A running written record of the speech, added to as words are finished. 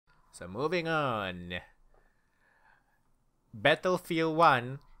So moving on. Battlefield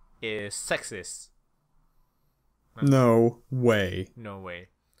 1 is sexist. No way. No way.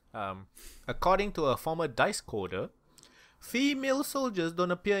 According to a former DICE coder, female soldiers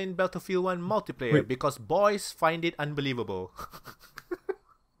don't appear in Battlefield 1 multiplayer because boys find it unbelievable.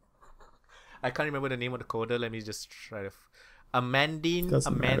 I can't remember the name of the coder. Let me just try to... Amandine.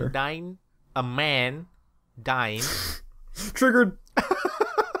 Triggered.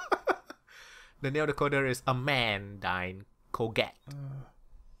 The name of the coder is Amandine Kogat.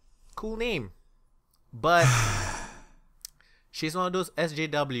 Cool name. But she's one of those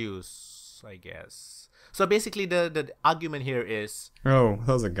SJWs, I guess. So basically the argument here is... Oh,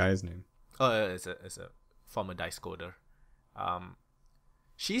 that was a guy's name. Oh, it's a former DICE coder.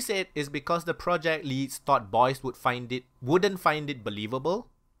 She said it's because the project leads thought boys wouldn't find it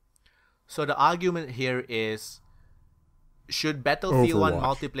believable. So the argument here is, should Battlefield 1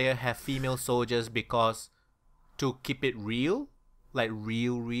 multiplayer have female soldiers because to keep it real? Like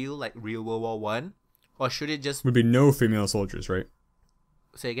real World War 1? Or should it just... Would be no female soldiers, right?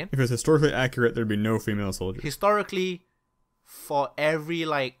 Say again? If it's historically accurate, there'd be no female soldiers. Historically, for every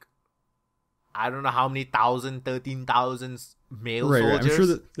I don't know how many 13,000 male soldiers. I'm sure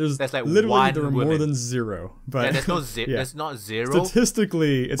that there's like literally there were women. More than zero. But yeah, there's no there's not zero.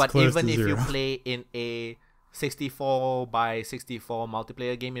 Statistically, it's close to zero. But even if you play in a 64 by 64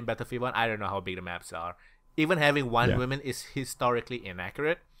 multiplayer game in Battlefield 1, I don't know how big the maps are. Even having one woman is historically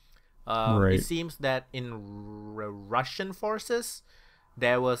inaccurate. It seems that in Russian forces,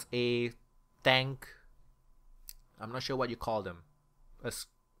 there was a tank. I'm not sure what you call them.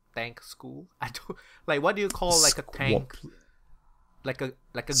 Tank school? I don't like. What do you call like a tank? Like a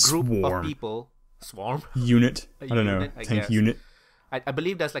group of people. Swarm. Unit. I don't know. Tank unit. I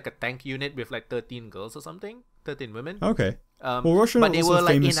believe that's like a tank unit with like 13 girls or something. 13 women. Okay. Well, Russia but was they were also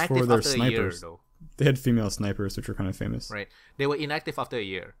like famous inactive for their after snipers. a year, though. They had female snipers, which were kind of famous. Right. They were inactive after a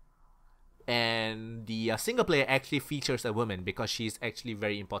year. And the single player actually features a woman because she's actually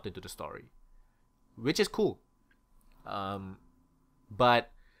very important to the story, which is cool.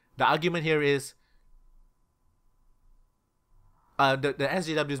 But the argument here is the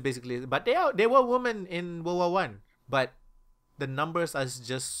SJWs basically, but they were women in World War 1, but the numbers are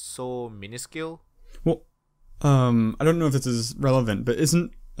just so minuscule. Well, I don't know if this is relevant, but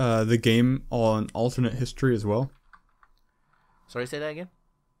isn't the game on alternate history as well? Sorry, say that again?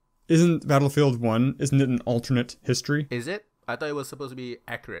 Isn't Battlefield 1, isn't it an alternate history? Is it? I thought it was supposed to be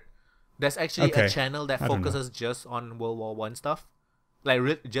accurate. There's actually a channel that focuses just on World War 1 stuff.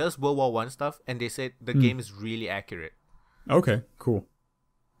 Like, just World War 1 stuff, and they said the game is really accurate. Okay, cool.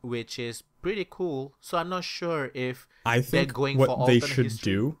 Which is pretty cool. So I'm not sure if they're going for alternate history. What they should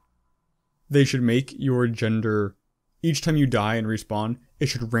do, they should make your gender, each time you die and respawn, it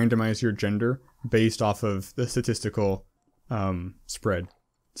should randomize your gender based off of the statistical spread.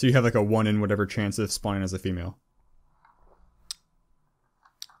 So you have like a 1 in whatever chance of spawning as a female.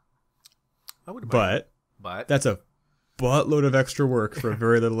 I would but that's a buttload of extra work for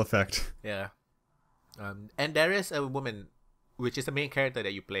very little effect. Yeah. And there is a woman, which is the main character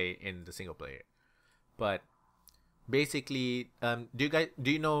that you play in the single player. But basically, do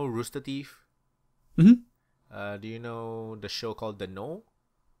you know Rooster Teeth? Mm-hmm. Do you know the show called The Know?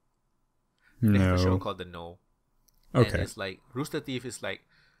 No. They have a show called The Know. Okay. And it's like Rooster Teeth is like,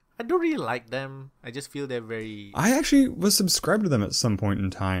 I don't really like them. I just feel they're very... I actually was subscribed to them at some point in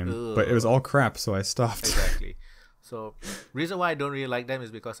time, but it was all crap, so I stopped. Exactly. So, reason why I don't really like them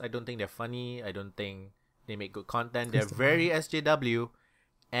is because I don't think they're funny. I don't think they make good content. They're very SJW,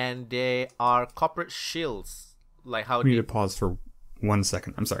 and they are corporate shills. Like how we need to pause for 1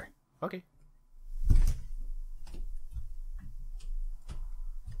 second. I'm sorry. Okay.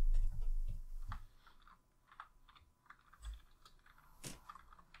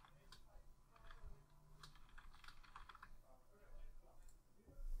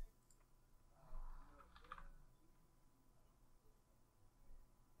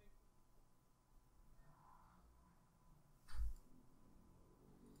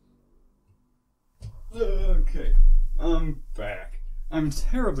 Okay, I'm back. I'm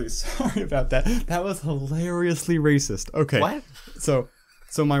terribly sorry about that. That was hilariously racist. Okay. What? So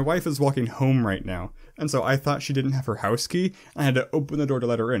my wife is walking home right now, and so I thought she didn't have her house key. I had to open the door to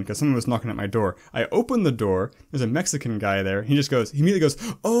let her in because someone was knocking at my door. I opened the door. There's a Mexican guy there. He immediately goes,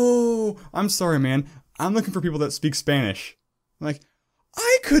 "Oh, I'm sorry, man. I'm looking for people that speak Spanish." I'm like,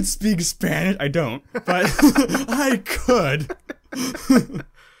 I could speak Spanish. I don't, but I could.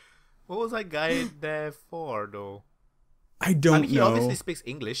 What was that guy there for, though? I don't know. He obviously speaks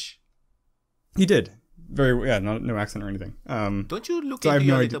English. He did. no accent or anything. Don't you look so into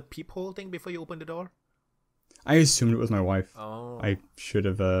your little peephole thing before you open the door? I assumed it was my wife. Oh. I should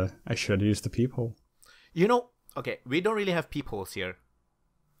have used the peephole. You know, okay, we don't really have peepholes here.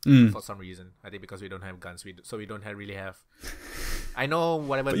 For some reason. I think because we don't have guns. So we don't really have... I know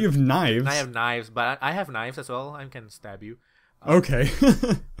whatever... But you have knives. I have knives, but I have knives as well. I can stab you. Okay.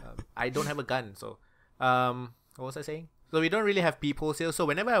 I don't have a gun, so... what was I saying? So we don't really have peepholes here. So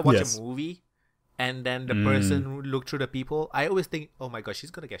whenever I watch a movie and then the person look through the peephole, I always think, oh my gosh, she's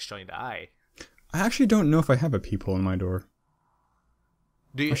going to get shot in the eye. I actually don't know if I have a peephole in my door.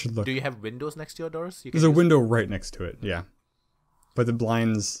 Do you have windows next to your doors? There's a window right next to it, yeah. But the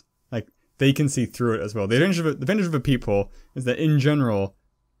blinds, like, they can see through it as well. The advantage of a peephole is that in general,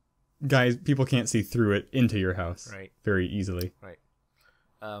 people can't see through it into your house very easily. Right.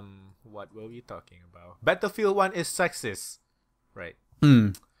 What were we talking about? Battlefield 1 is sexist. Right.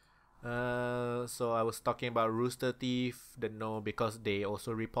 So I was talking about Rooster Teeth, because they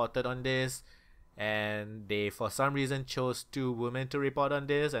also reported on this. And they, for some reason, chose 2 women to report on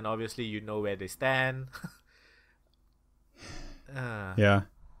this. And obviously, you know where they stand. Yeah.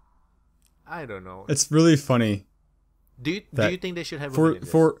 I don't know. It's really funny. Do you think they should have women in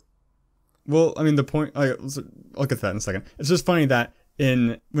this? Well, I mean, the point... I'll get to that in a second. It's just funny that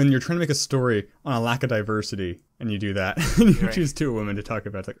when you're trying to make a story on a lack of diversity, and you do that, and you choose 2 women to talk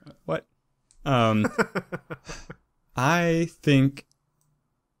about, it's like, what? I think...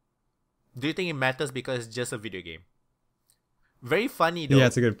 Do you think it matters because it's just a video game? Very funny, though. Yeah,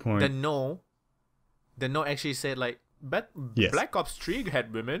 it's a good point. The no actually said, like, Black Ops 3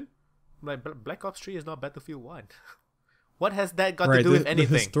 had women. Like, Black Ops 3 is not Battlefield 1. What has that got to do with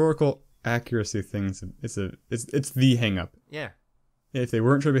anything? The historical accuracy things, it's the hang-up. Yeah. If they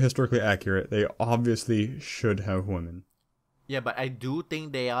weren't trying to be historically accurate, they obviously should have women. Yeah, but I do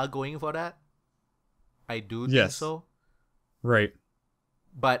think they are going for that. I do think so. Right.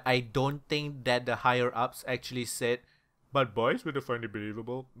 But I don't think that the higher-ups actually said, but boys would find it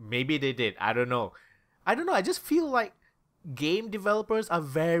believable. Maybe they did. I don't know. I just feel like game developers are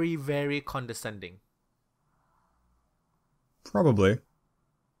very, very condescending. Probably.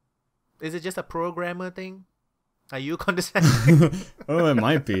 Is it just a programmer thing? Are you condescending? Oh, it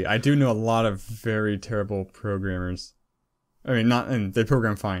might be. I do know a lot of very terrible programmers. I mean, they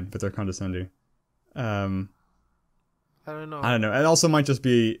program fine, but they're condescending. I don't know. It also might just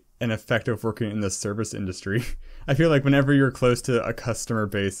be an effect of working in the service industry. I feel like whenever you're close to a customer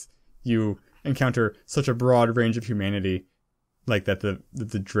base, you encounter such a broad range of humanity, like that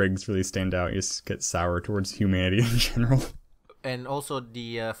the dregs really stand out. You just get sour towards humanity in general. And also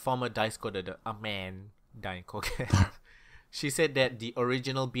the former DICE coder, a man, Diane Coker, she said that the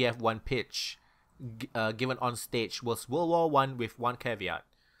original BF1 pitch given on stage was World War I with one caveat.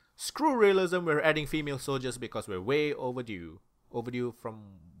 Screw realism, we're adding female soldiers because we're way overdue. Overdue from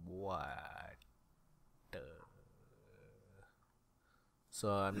what? So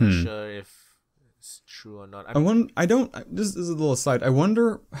I'm not sure if it's true or not. This is a little aside. I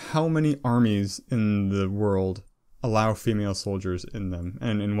wonder how many armies in the world allow female soldiers in them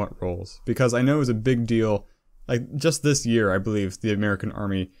and in what roles. Because I know it was a big deal. Like just this year, I believe the American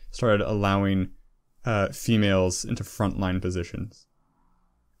Army started allowing females into frontline positions.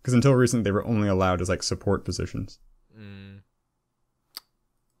 Because until recently, they were only allowed as like support positions.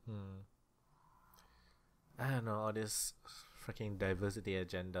 I don't know, all this freaking diversity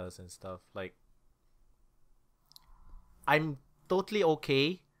agendas and stuff. Like, I'm totally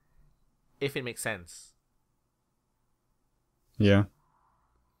okay if it makes sense. Yeah.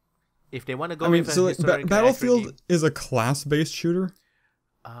 If they want to go with Battlefield is a class-based shooter.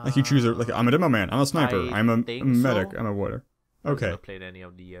 Like you choose, like I'm a demo man, I'm a sniper, I'm a medic, I'm a whatever. Okay. I've never played any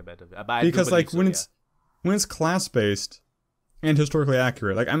of the Battlefield. Because like when it's class-based and historically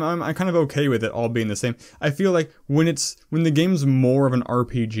accurate, like I'm kind of okay with it all being the same. I feel like when the game's more of an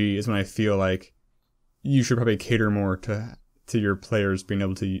RPG is when I feel like you should probably cater more to your players being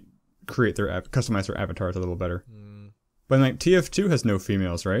able to customize their avatars a little better. But like TF2 has no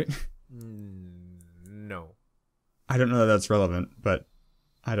females, right? No. I don't know that that's relevant, but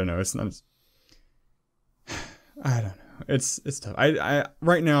I don't know. It's not. I don't know. It's tough. I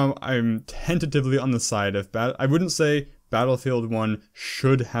right now I'm tentatively on the side of I wouldn't say Battlefield 1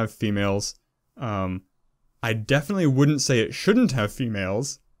 should have females. I definitely wouldn't say it shouldn't have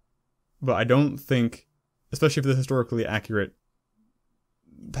females, but I don't think, especially for the historically accurate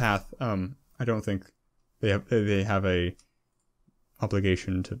path, I don't think they have a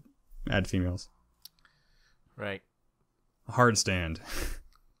obligation to add females. Right. A hard stand.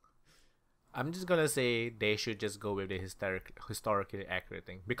 I'm just gonna say they should just go with the historically accurate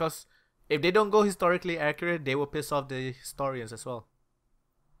thing, because If they don't go historically accurate, they will piss off the historians as well.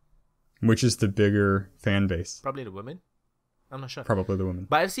 Which is the bigger fan base? Probably the women. I'm not sure. Probably the women.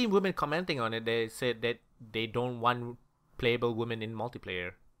 But I've seen women commenting on it. They said that they don't want playable women in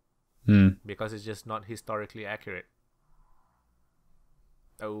multiplayer. Because it's just not historically accurate.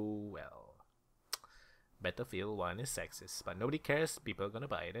 Oh, well. Battlefield 1 is sexist, but nobody cares. People are gonna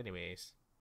buy it anyways.